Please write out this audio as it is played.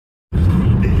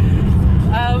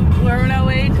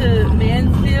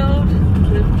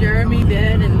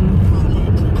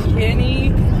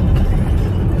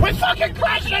fucking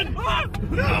crashing!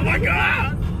 Oh my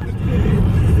god!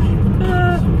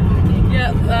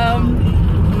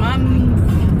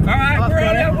 Mum's... Alright, we're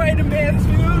on our way to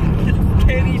Mansfield.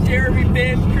 Kenny, Jeremy,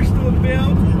 Ben, Crystal and Bill.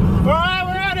 Alright,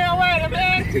 we're on our way to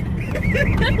Mansfield.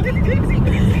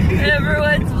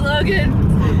 Everyone's vlogging.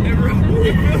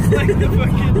 It feels like the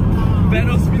fucking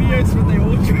Battles videos when they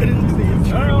all try to do the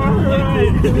intro.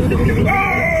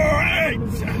 Alright!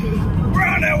 We're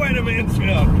on our way to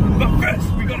Mansfield. But first,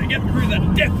 we gotta get through the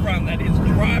death run that is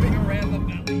driving around the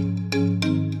valley.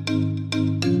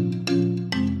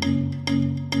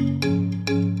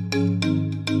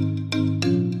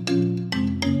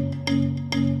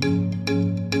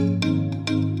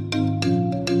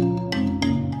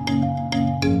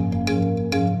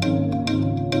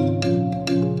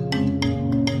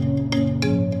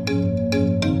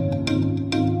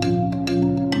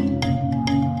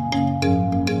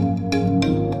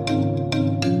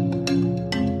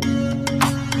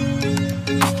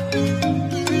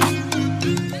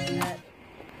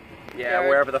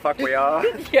 Wherever the fuck we are.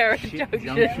 Yarra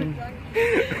Junction.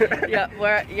 Yeah, we're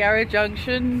at Yarra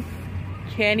Junction,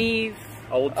 Kenny's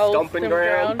Old stomping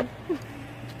ground.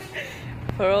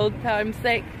 For old time's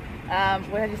sake.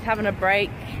 We're just having a break.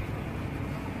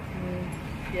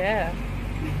 Yeah.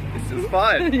 This is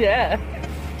fun. Yeah.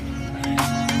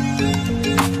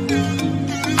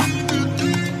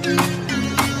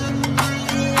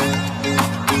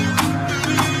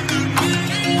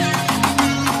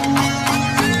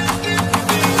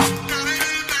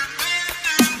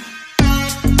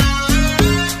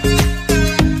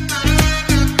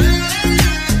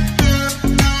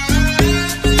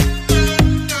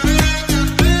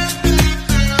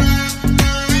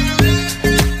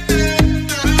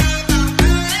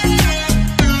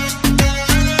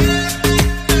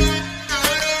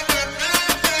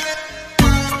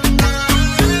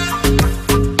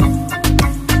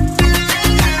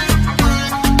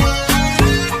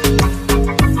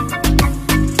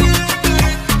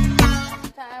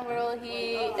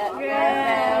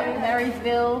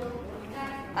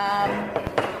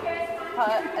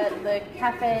 At the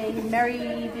cafe,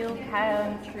 Mansfield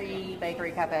Country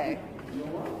Bakery Cafe,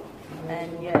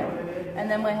 and yeah, and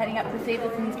then we're heading up to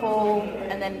Stevenson's Hall,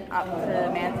 and then up to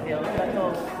Mansfield. That's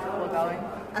all we're going.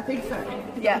 I think so.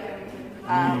 Yeah.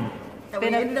 And we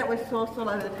ended up with sauce all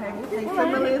over the table. Thanks for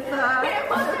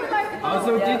Melissa.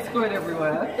 Also, did squirt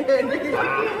everywhere.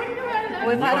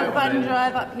 We've had a fun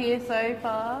drive up here so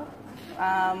far,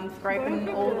 scraping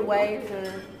all the way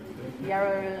to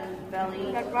Yarra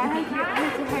Valley,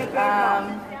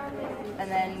 and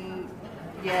then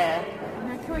yeah.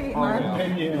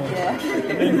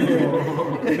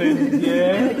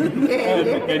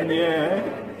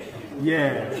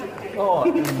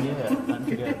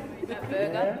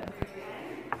 Burger.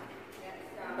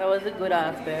 That was a good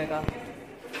ass burger.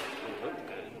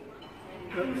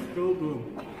 That's still good.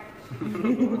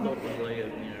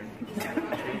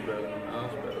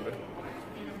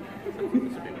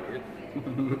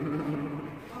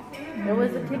 It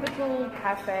was a typical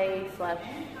cafe slash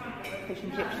fish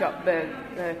and chip shop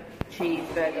burger,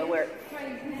 cheeseburger, where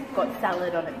it's got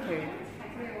salad on it too.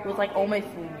 It was like almost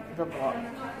the block.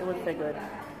 It was so good.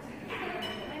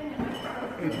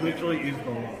 It literally is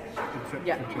the lot, except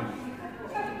Yeah. for cheese.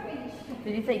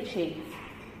 Did you say cheese?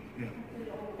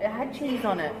 Yeah. It had cheese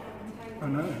on it. I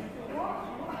know.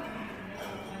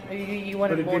 You But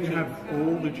wanted it more didn't cheese. have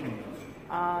all the cheese.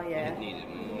 Oh yeah.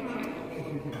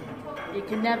 You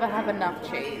can never have enough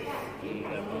cheese.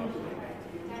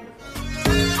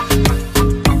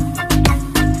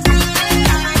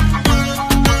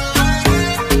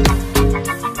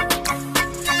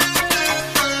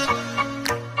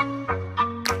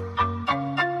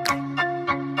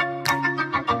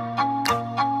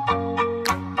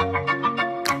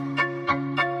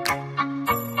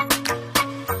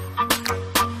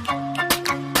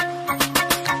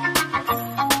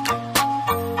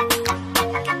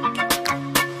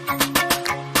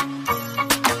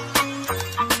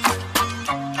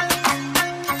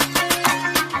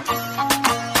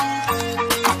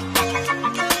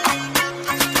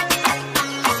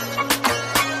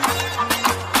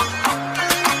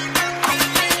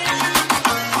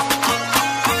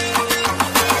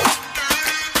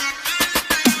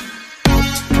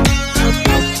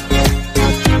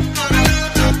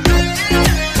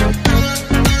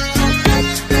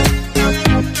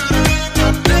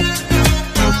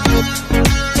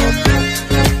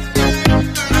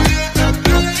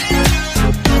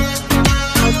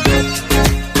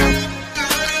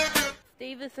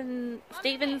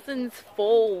 Stevenson's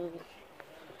Fall.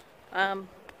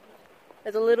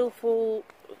 There's a little fall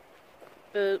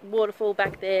the waterfall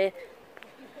back there.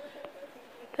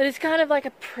 But it's kind of like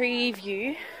a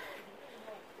preview.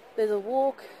 There's a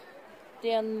walk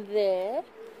down there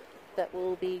that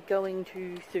we'll be going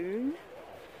to soon.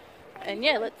 And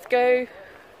yeah, let's go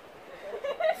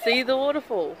see the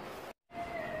waterfall.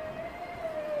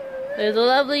 There's a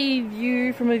lovely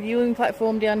view from a viewing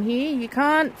platform down here. You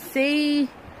can't see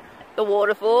the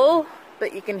waterfall,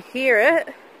 but you can hear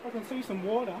it. I can see some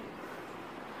water.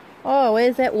 Oh,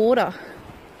 where's that water?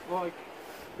 Like,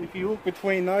 if you look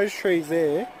between those trees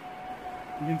there,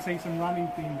 you can see some running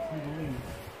things through the leaves.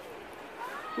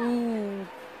 Ooh,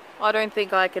 I don't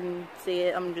think I can see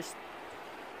it. I'm just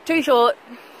too short.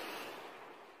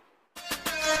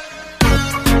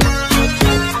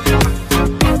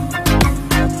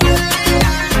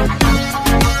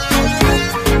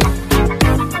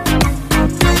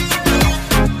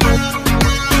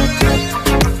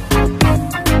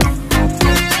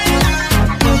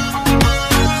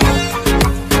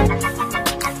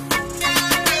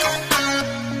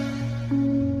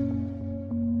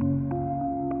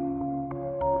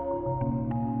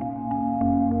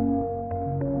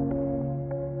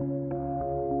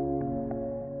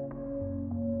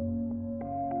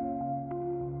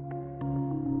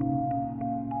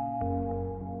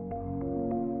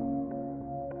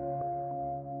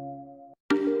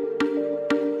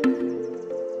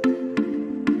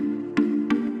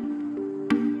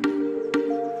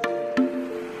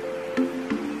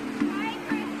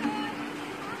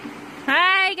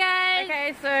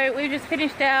 So we just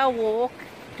finished our walk.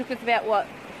 Took us about what,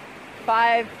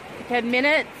 5 to 10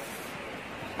 minutes.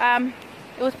 It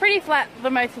was pretty flat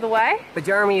for most of the way. But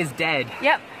Jeremy is dead.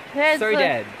 Yep. There's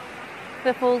dead.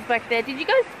 The falls back there. Did you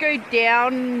guys go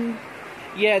down?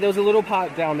 Yeah, there was a little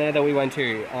part down there that we went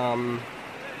to. I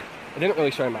didn't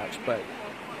really show much, but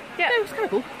yeah, it was kind of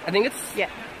cool. I think it's, yeah,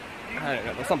 I don't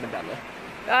know, there's something down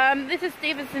there. This is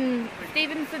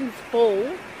Stevenson's Fall.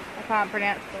 I can't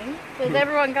pronounce things. There's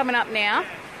everyone coming up now.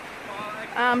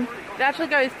 It actually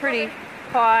goes pretty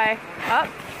high up.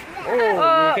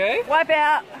 Oh, okay? Wipe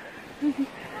out.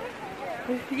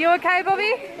 You okay,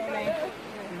 Bobby?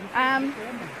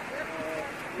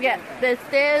 Yeah, there's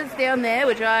stairs down there,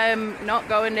 which I'm not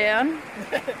going down.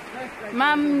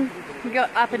 Mum got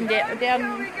up and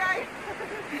down.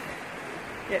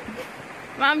 Yeah.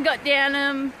 Mum got down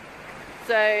them.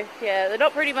 So yeah, they're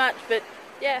not pretty much, but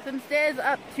yeah, some stairs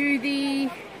up to the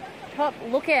top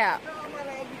lookout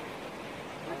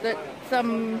that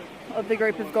some of the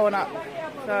group have gone up.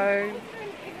 So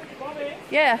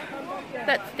yeah,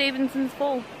 that's Stevenson's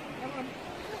Fall.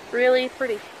 Really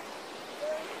pretty.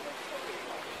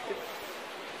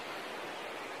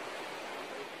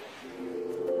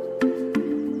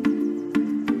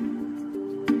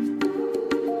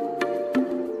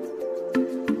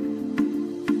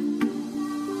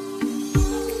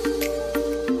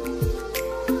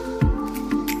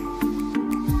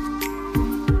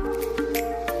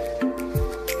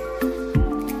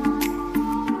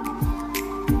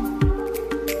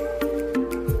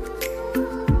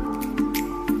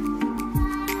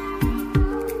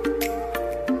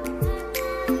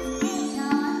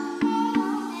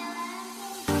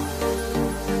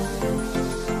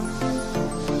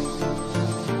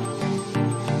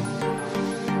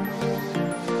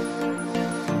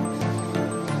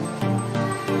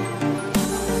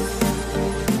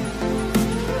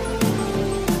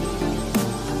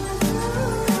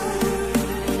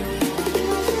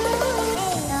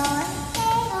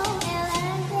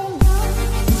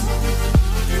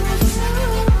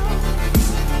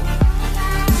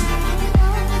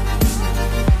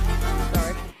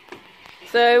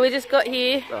 So we just got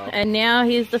here, and now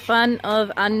here's the fun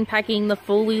of unpacking the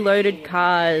fully loaded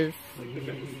cars.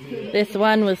 This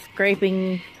one was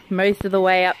scraping most of the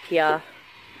way up here,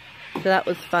 so that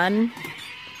was fun.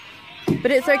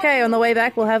 But it's okay, on the way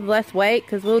back we'll have less weight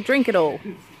because we'll drink it all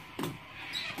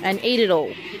and eat it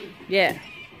all. Yeah.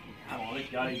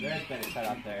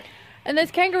 And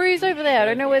there's kangaroos over there. I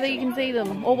don't know whether you can see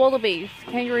them, or wallabies.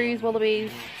 Kangaroos,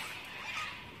 wallabies.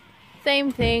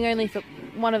 Same thing, only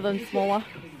one of them smaller.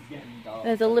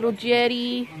 There's a little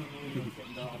jetty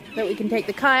that we can take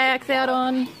the kayaks out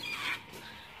on.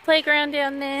 Playground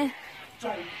down there.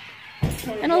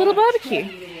 And a little barbecue.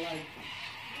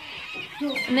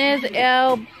 And there's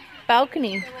our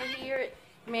balcony. We're here at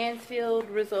Mansfield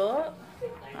Resort.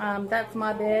 That's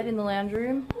my bed in the lounge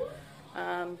room.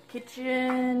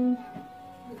 Kitchen,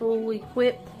 full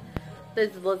equipped.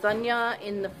 There's lasagna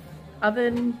in the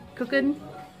oven cooking.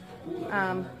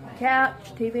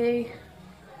 Couch, TV.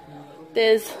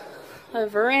 There's a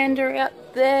veranda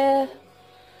out there.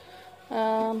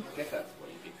 I guess that's what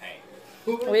you'd be paying.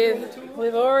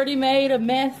 We've already made a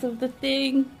mess of the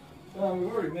thing. Oh,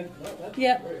 we've already messed it up. That's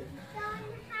Yep. great.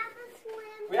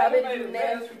 We haven't made it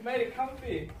mess, we've made it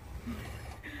comfy.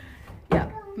 Yeah,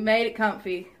 made it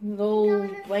comfy. With all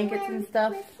blankets and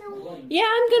stuff. Yeah,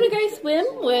 I'm gonna go swim.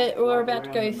 We're about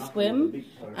to go swim.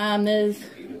 There's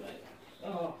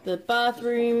the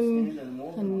bathroom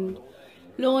and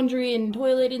laundry and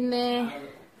toilet in there.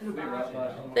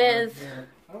 There's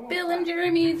Bill and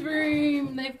Jeremy's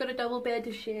room. They've got a double bed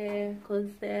to share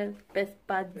because they're best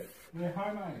buds. They're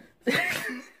homos.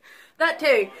 That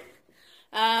too.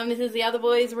 This is the other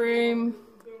boys' room.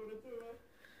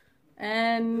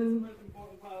 And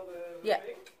yeah.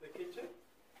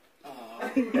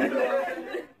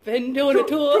 Been doing a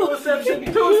tour.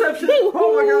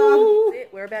 Oh my god.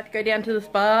 We're about to go down to the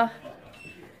spa,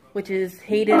 which is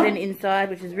heated and inside,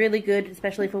 which is really good,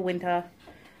 especially for winter.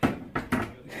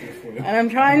 And I'm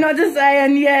trying not to say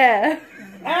and yeah.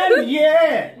 And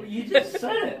yeah! Well, you just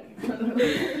said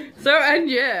it. So and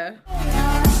yeah.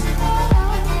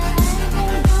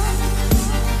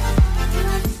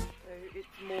 So it's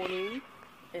morning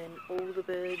and all the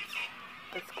birds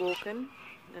are squawking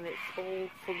and it's all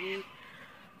foggy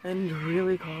and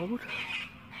really cold.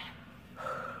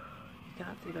 You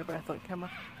can't see my breath on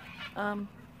camera.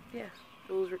 Yeah,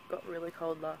 it got really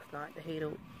cold last night. The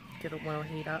heater didn't want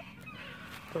to heat up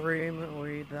the room, or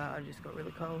either I just got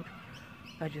really cold.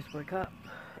 I just woke up.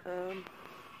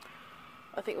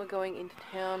 I think we're going into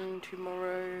town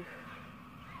tomorrow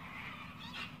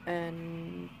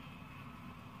and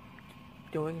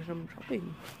doing some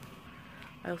shopping.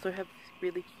 I also have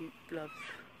really cute gloves,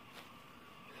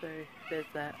 so there's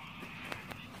that.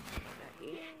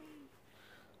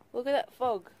 Look at that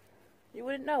fog. You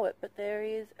wouldn't know it, but there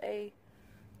is a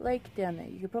lake down there.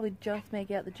 You could probably just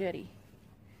make out the jetty.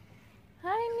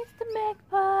 Hi, Mr.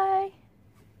 Magpie.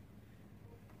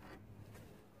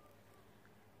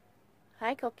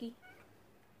 Hi, Cocky.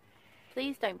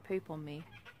 Please don't poop on me.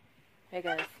 Hey,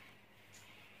 guys.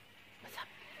 What's up?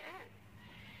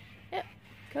 Yep,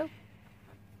 cool.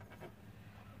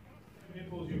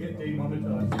 You get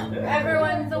demonetized.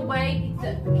 Everyone's awake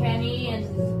except for Kenny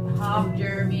and half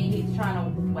Jeremy. He's trying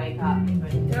to wake up.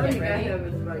 Tell me Get ready. about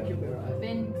it, like you'll be right.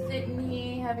 Been sitting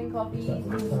here having coffees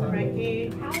and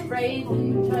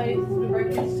raisin toast for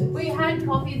breakfast. We had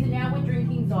coffees and now we're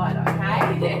drinking cider,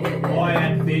 okay? I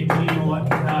had Vegemite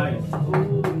toast.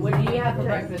 What do you have for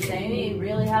breakfast, Amy?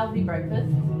 Really healthy breakfast.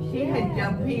 She had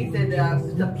jumpies and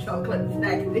some chocolate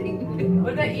snack thing.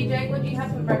 What about you, Jake? What do you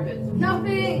have for breakfast?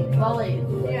 Nothing. Lollies.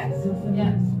 Yes.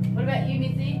 Yes. What about you,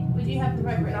 Missy? What do you have for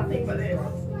breakfast? Nothing but this.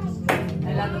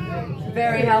 Another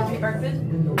very healthy breakfast.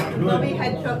 Mommy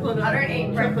had chocolate. I don't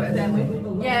eat breakfast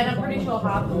sandwich. Yeah, and I'm pretty sure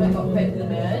half of it got fed to the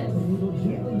birds.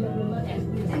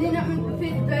 And you're not meant to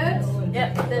feed the birds?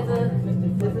 Yep, there's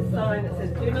a sign that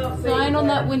says do not feed sign on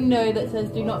the that window that says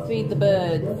do not feed the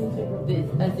birds,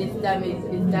 as this damage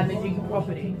is damaging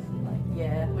property.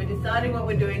 Yeah. We're deciding what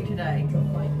we're doing today.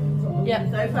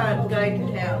 Yep. So far it's going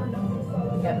to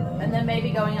town. Yep. And then maybe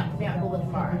going up to Mount Bulla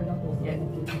tomorrow. Yeah.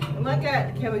 I might go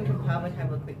out to Kevington Pub and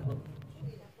have a quick look.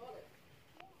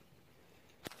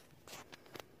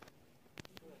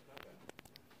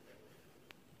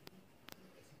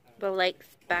 The lake's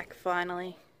back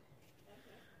finally.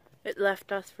 It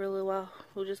left us for a little while.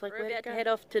 We're just like, we're about to head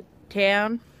off to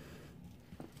town.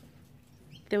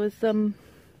 There was some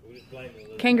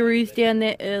kangaroos down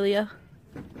there earlier,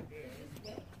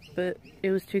 but it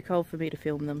was too cold for me to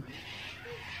film them.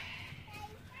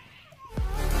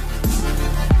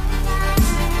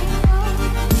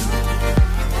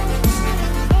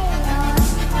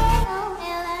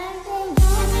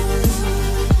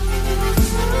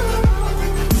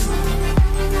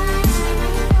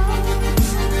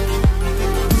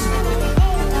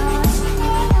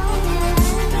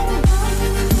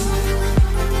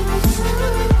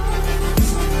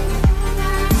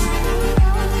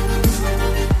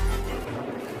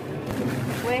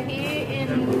 We're here in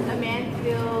a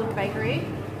Mansfield bakery.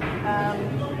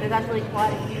 There's actually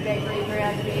quite a few bakeries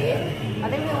around here. I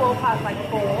think we walk past like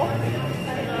 4.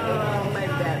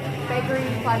 Maybe that.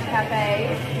 Bakeries slash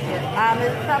cafes. Yeah.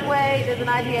 There's a Subway, there's an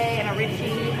IGA and a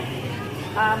Ritchie.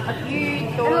 A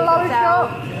few stores that sell...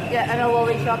 Yeah, and a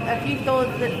lolly shop. A few stores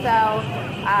that sell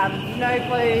snow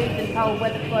clothes and cold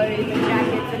weather clothes and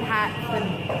jackets and hats and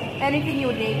anything you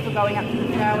would need for going up to the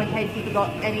snow in case you forgot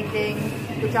anything,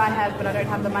 which I have, but I don't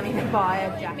have the money to buy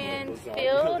a jacket.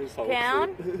 Mansfield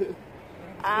town.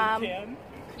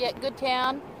 Yeah, good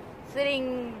town.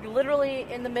 Sitting literally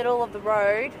in the middle of the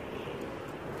road.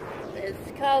 There's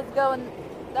cars going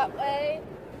that way,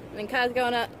 and then cars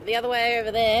going up the other way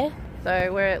over there.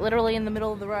 So we're literally in the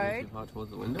middle of the road.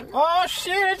 Towards the window. Oh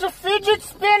shit, it's a fidget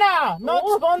spinner! Not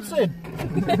sponsored!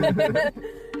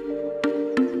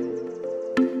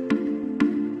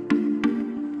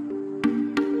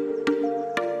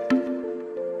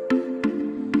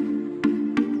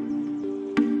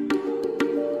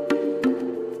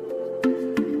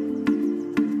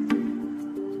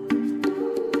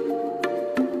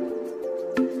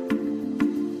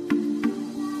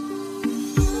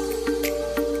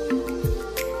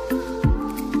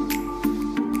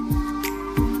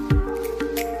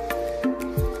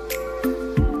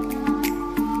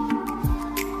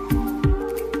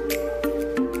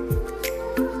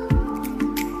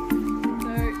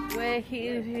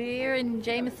 Here in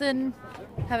Jamieson,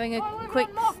 having a quick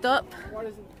stop.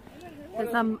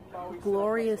 There's some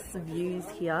glorious views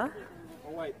here.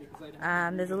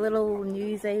 There's a little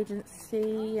news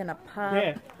agency and a pub.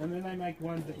 Yeah, and then they make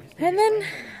ones that you see. And then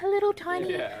a little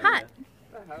tiny hut.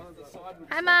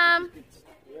 Hi Mum!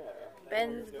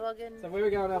 Ben's vlogging. So where are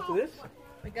we going after this?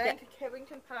 We're going to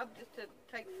Kevington pub just to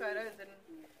take photos and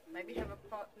maybe have a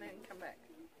pot and then come back.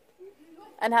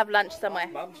 And have lunch somewhere.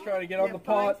 Mum's trying to get on the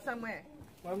pot. Somewhere.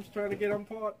 Mum's trying to get on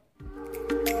pot.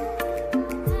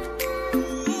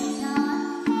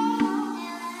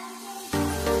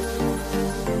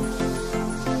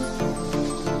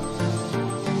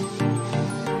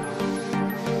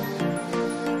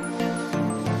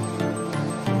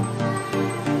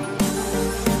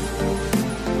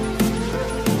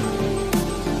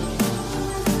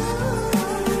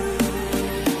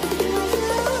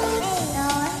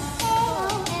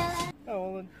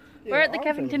 We're at the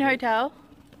Kevington Hotel.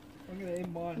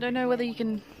 I don't know whether you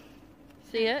can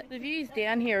see it. The views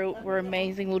down here were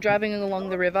amazing. We're driving along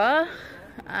the river,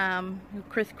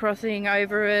 crisscrossing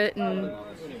over it, and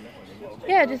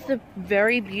yeah, just a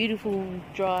very beautiful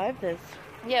drive.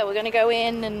 Yeah, we're gonna go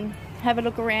in and have a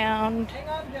look around.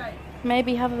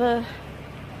 Maybe have a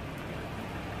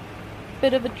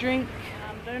bit of a drink.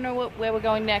 I don't know where we're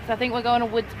going next. I think we're going to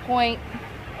Woods Point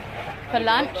for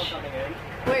lunch.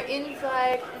 We're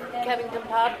inside Kevington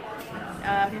pub,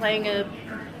 playing a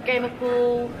game of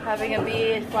pool, having a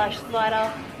beer /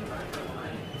 cider.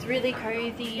 It's really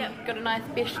cozy. Got a nice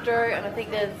bistro, and I think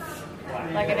there's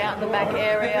like an out in the back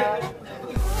area.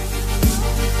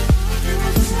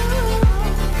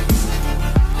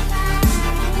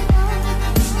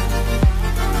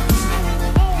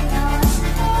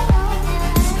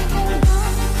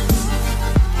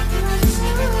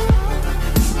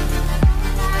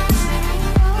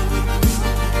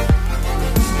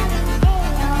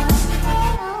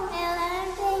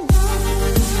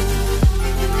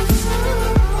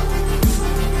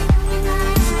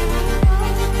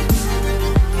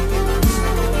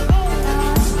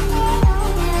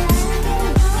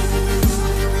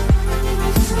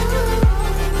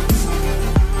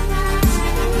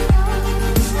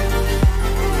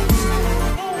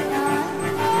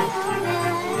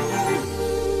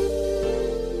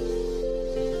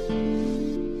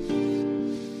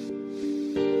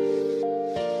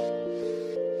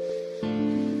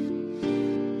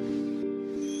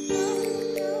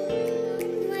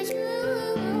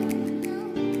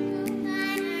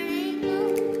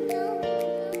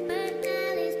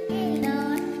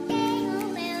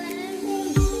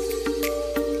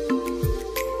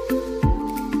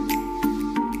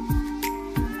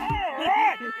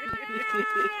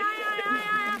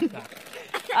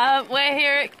 We're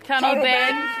here at Tunnel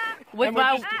Bend with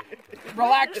my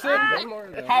relaxing,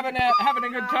 having a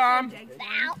good time.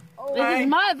 This is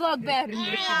my vlog, Ben.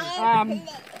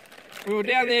 We were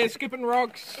down there skipping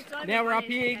rocks. Now we're up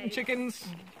here eating chickens.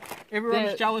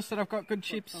 Everyone's jealous that I've got good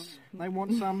chips. They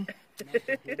want some.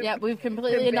 Yeah, we've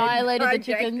completely annihilated the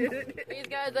chickens. These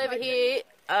guys over here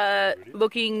are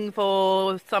looking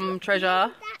for some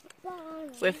treasure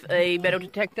with a metal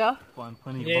detector.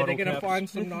 Yeah, they're going to find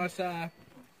some nice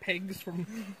pegs from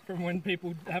when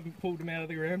people haven't pulled them out of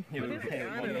the ground.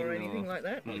 Or anything like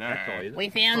that. We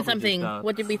found something.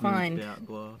 What did we find?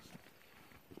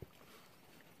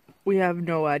 We have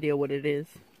no idea what it is.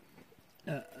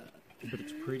 But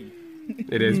it's pretty.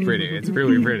 It is pretty. It's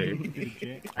really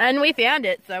pretty. And we found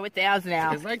it, so it's ours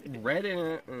now. There's like red in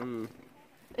it. And...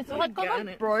 It's like got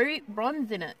like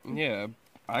bronze in it. Yeah,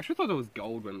 I actually thought it was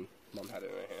gold when Mum had it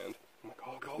in her hand. I'm like,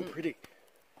 oh, gold, pretty.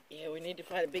 Yeah, we need to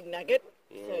find a big nugget.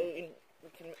 Yeah. So we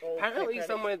can all apparently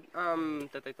somewhere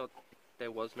that they thought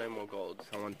there was no more gold.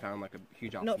 Someone found like a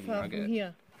huge not far nugget. from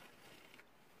here.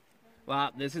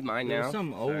 Well, this is mine now.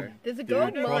 Some old There's a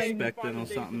gold mine. prospecting or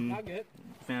something.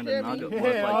 Found Yeah, a nugget yeah,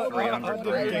 worth like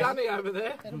 $300. Dummy over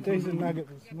there. Decent nugget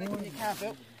this morning.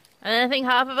 And I think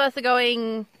half of us are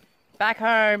going back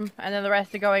home, and then the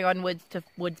rest are going onwards to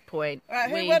Woods Point. Alright,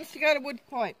 who wants to go to Woods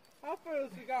Point? I thought we were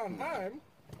going home.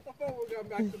 I thought we were going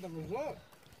back to the resort.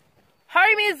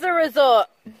 Home is the resort.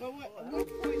 Well,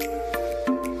 Woods Point.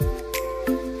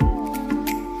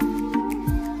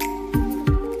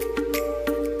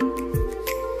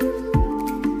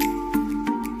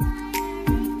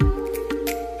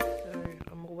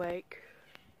 I'm awake,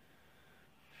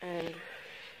 and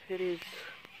it is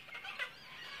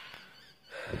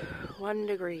 1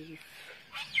 degree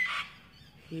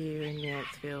here in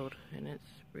Mansfield, and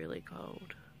it's really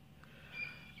cold.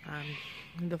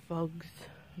 The fog's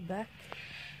back.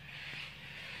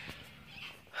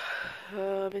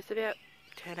 It's about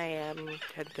 10 AM,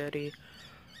 10:30.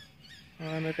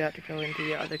 I'm about to go into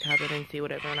the other cabin and see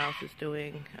what everyone else is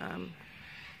doing.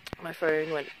 My phone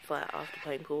went flat after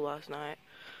playing pool last night.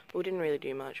 We didn't really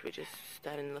do much, we just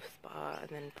stayed in the spa and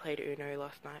then played Uno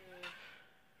last night.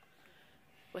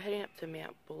 We're heading up to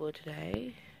Mount Bulla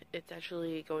today. It's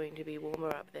actually going to be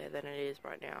warmer up there than it is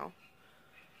right now.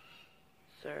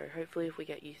 So hopefully if we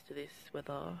get used to this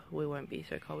weather, we won't be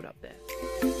so cold up there.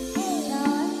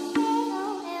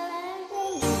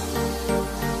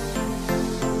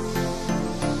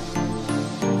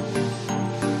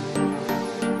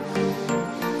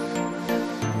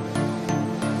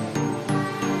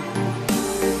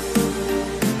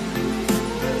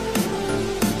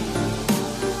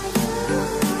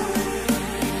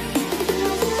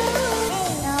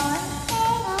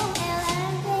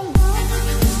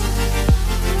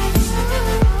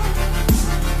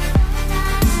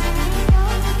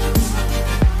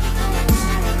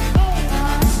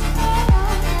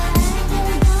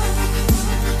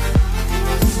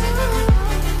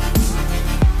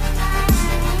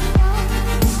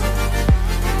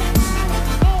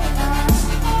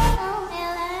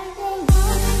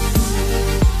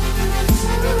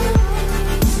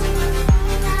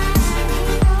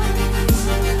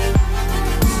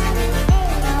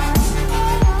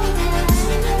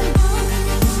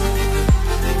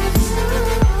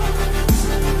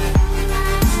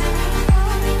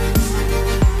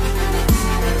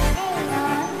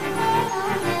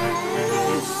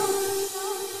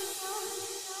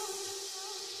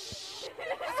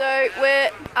 So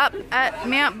we're up at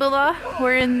Mount Bulla.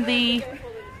 We're in the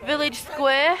village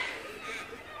square.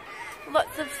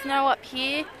 Lots of snow up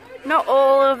here. Not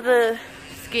all of the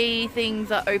ski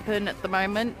things are open at the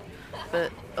moment,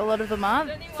 but a lot of them are.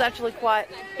 It's actually quite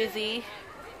busy.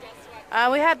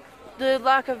 We had the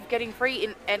luck of getting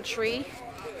free entry,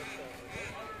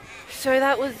 so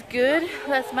that was good.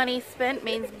 Less money spent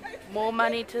means more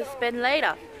money to spend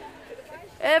later.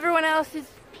 Everyone else is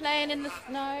playing in the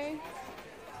snow.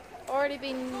 Already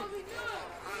been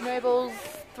snowballs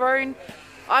thrown.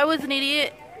 I was an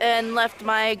idiot and left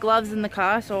my gloves in the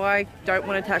car, so I don't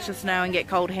want to touch the snow and get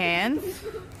cold hands.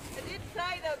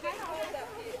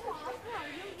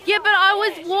 Yeah, but I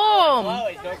was warm. Oh,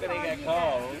 it's not going to get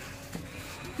cold.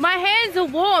 My hands are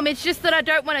warm, it's just that I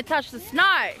don't want to touch the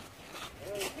snow.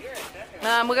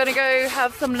 We're going to go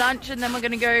have some lunch, and then we're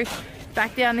going to go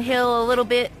back down the hill a little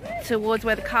bit towards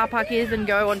where the car park is and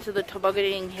go onto the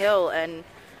tobogganing hill and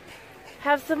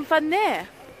have some fun there.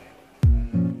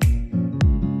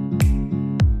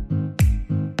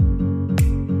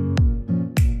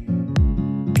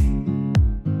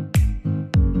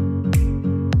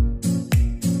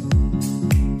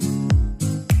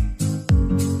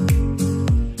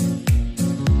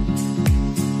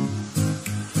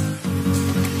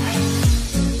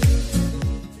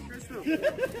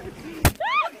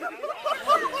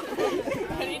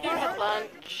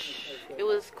 Lunch. It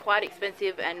was quite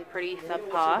expensive and pretty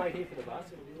subpar.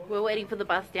 We're waiting for the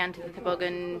bus down to the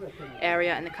toboggan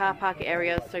area and the car park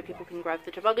area so people can grab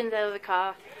the toboggans out of the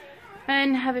car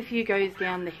and have a few goes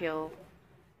down the hill.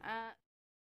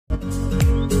 Hey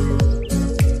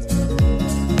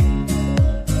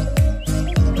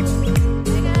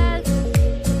guys,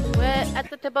 we're at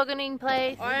the tobogganing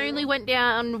place. I only went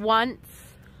down once.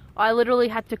 I literally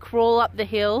had to crawl up the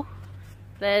hill.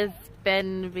 There's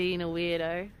Ben being a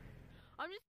weirdo.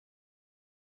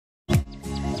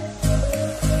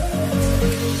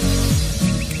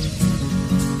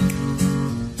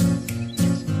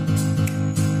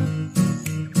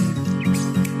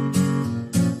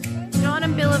 John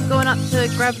and Bill have gone up to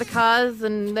grab the cars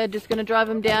and they're just going to drive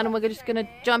them down, and we're just going to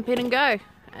jump in and go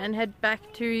and head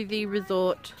back to the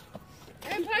resort.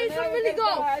 And play some really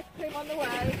golf.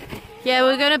 Yeah,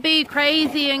 we're going to be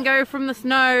crazy and go from the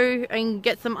snow and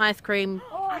get some ice cream.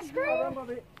 Oh, ice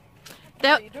cream?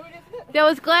 There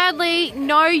was gladly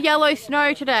no yellow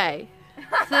snow today,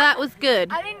 so that was good.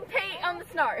 I didn't pee on the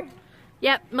snow.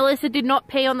 Yep, Melissa did not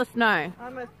pee on the snow. I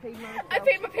almost peed myself. I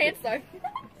peed my pants though.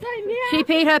 Same here. She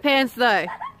peed her pants though.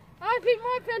 I peed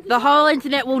my pants. The whole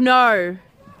internet will know.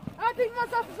 I peed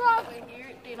myself as well. We're here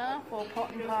at dinner for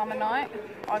pot and palmer night.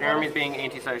 Jeremy's being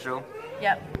antisocial.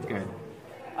 Yep. Good.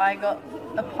 I got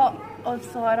a pot of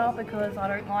cider because I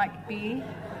don't like beer.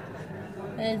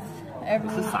 There's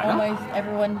almost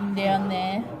everyone down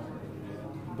there.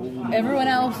 Everyone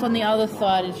else on the other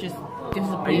side is just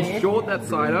disappeared. Are you sure that's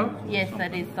cider? Yes,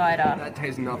 that is cider. That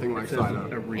tastes nothing like cider.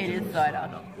 It is cider.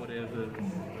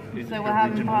 So we're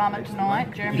having parma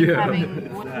tonight. Jeremy's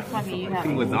having, what the fuck are you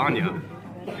having? Lasagna.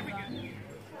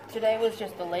 Today was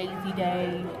just a lazy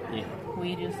day. Yeah.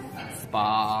 We just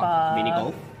Spa. Mini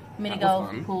golf. Mini That was golf,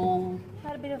 fun. pool.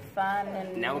 Had a bit of fun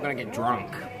and Now we're gonna get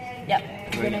drunk. yep,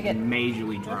 we're gonna get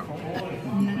majorly drunk.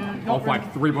 Off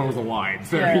like 3 bottles of wine,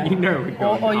 so yeah. you know we're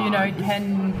going or you know, hard.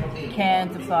 10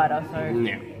 cans of cider. So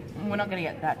Yeah. we're not gonna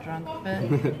get that drunk, but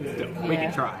We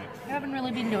can try. we haven't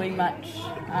really been doing much.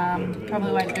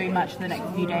 Probably won't do much the next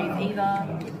few days either.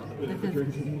 This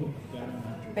is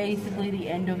basically the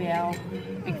end of our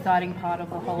exciting part of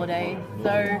the holiday.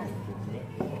 So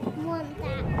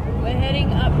we're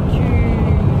heading up to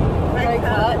Craig's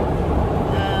Hut.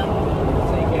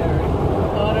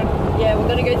 Yeah, we're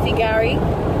gonna go see Gary.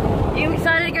 You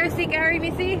excited to go see Gary,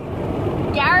 Missy?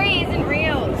 Gary isn't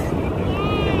real.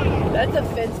 That's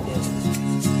offensive.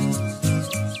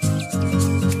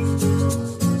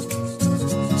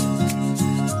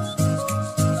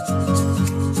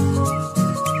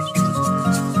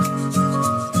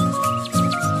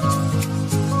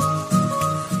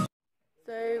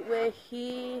 So we're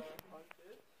here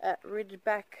at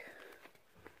Ridgeback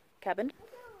Cabin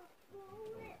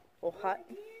or hut.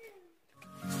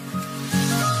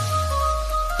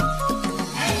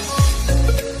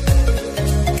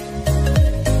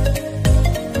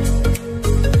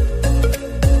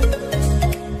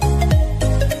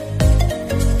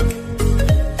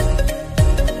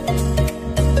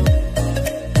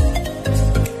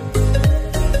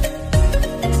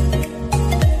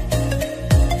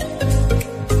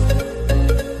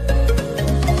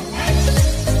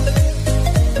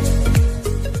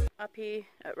 Up here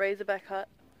at Razorback Hut,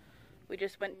 we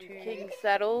just went to King's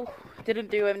Saddle. Didn't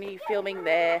do any filming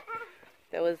there.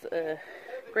 There was a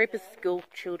group of school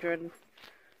children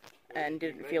and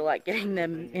didn't feel like getting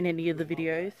them in any of the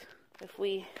videos. If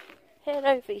we head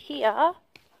over here,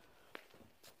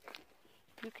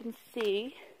 you can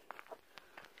see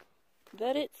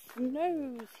that it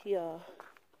snows here.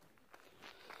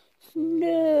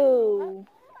 Snow!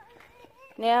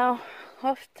 Now,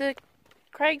 off to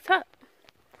Craig's Hut.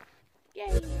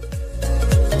 Yay!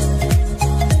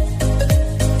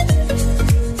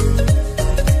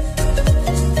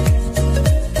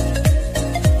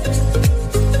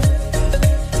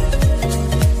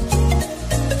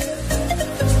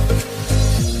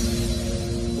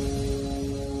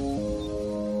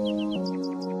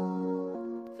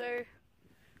 So,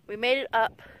 we made it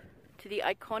up to the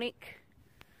iconic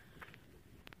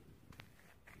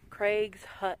Craig's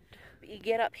Hut. You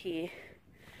get up here,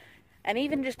 and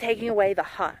even just taking away the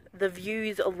hut, the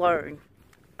views alone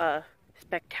are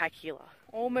spectacular.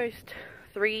 Almost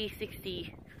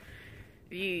 360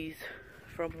 views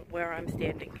from where I'm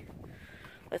standing.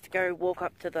 Let's go walk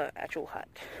up to the actual hut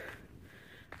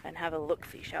and have a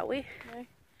look-see, shall we? No.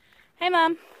 Hey,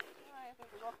 Mum.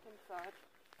 There's a rock inside.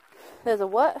 There's a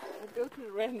what? I built it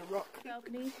around the rock.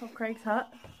 Balcony of Craig's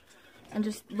Hut. And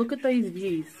just look at those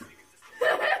views.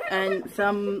 And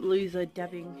some loser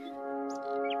dabbing.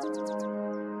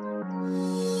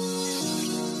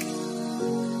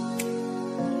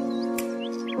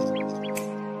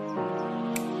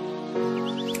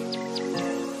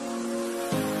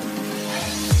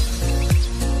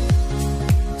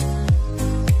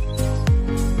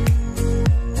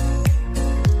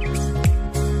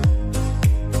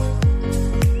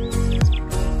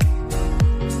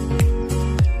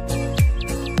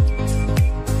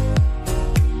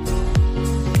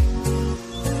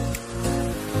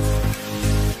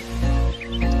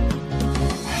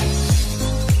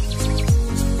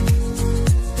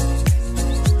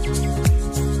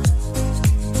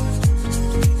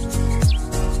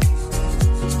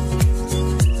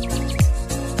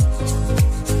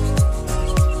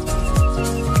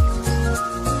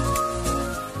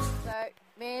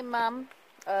 Mum,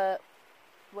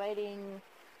 waiting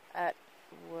at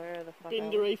where the fuck?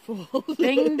 Dinderee Falls.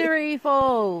 Dinderee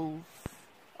Falls.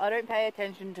 I don't pay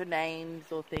attention to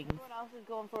names or things. Everyone else has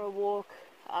gone for a walk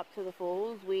up to the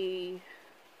falls. We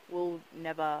will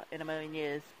never in a million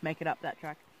years make it up that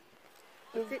track.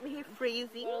 We're sitting here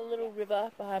freezing. Got a little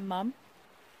river behind Mum.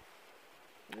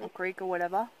 or creek or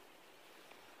whatever.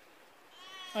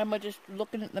 And we're just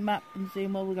looking at the map and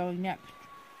seeing where we're going next.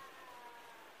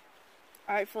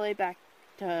 Hopefully back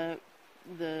to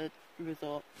the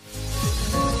resort.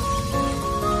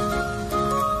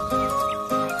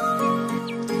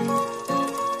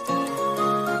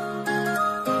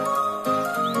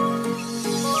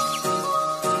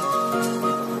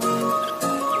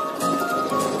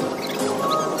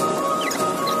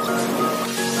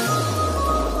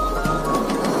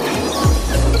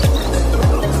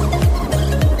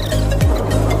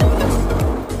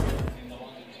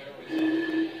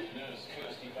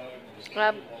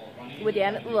 We're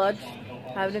down at the lodge,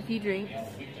 having a few drinks.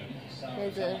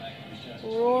 There's a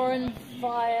roaring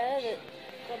fire that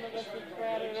some of us have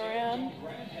crowded around.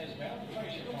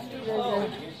 There's a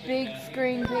big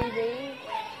screen TV.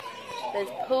 There's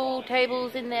pool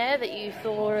tables in there that you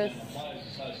saw us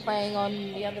playing on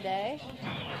the other day.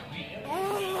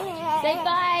 Say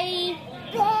bye!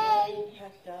 Bye!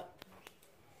 Packed up.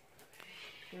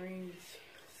 The room's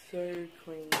so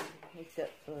clean,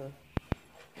 except for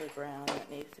the ground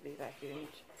that needs to be vacuumed.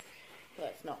 But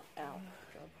that's not our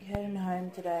job. Heading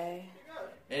home today.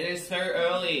 It is so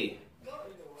early.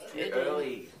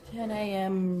 It's 10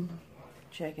 a.m.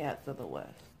 checkouts are the worst.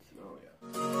 Oh,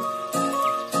 yeah.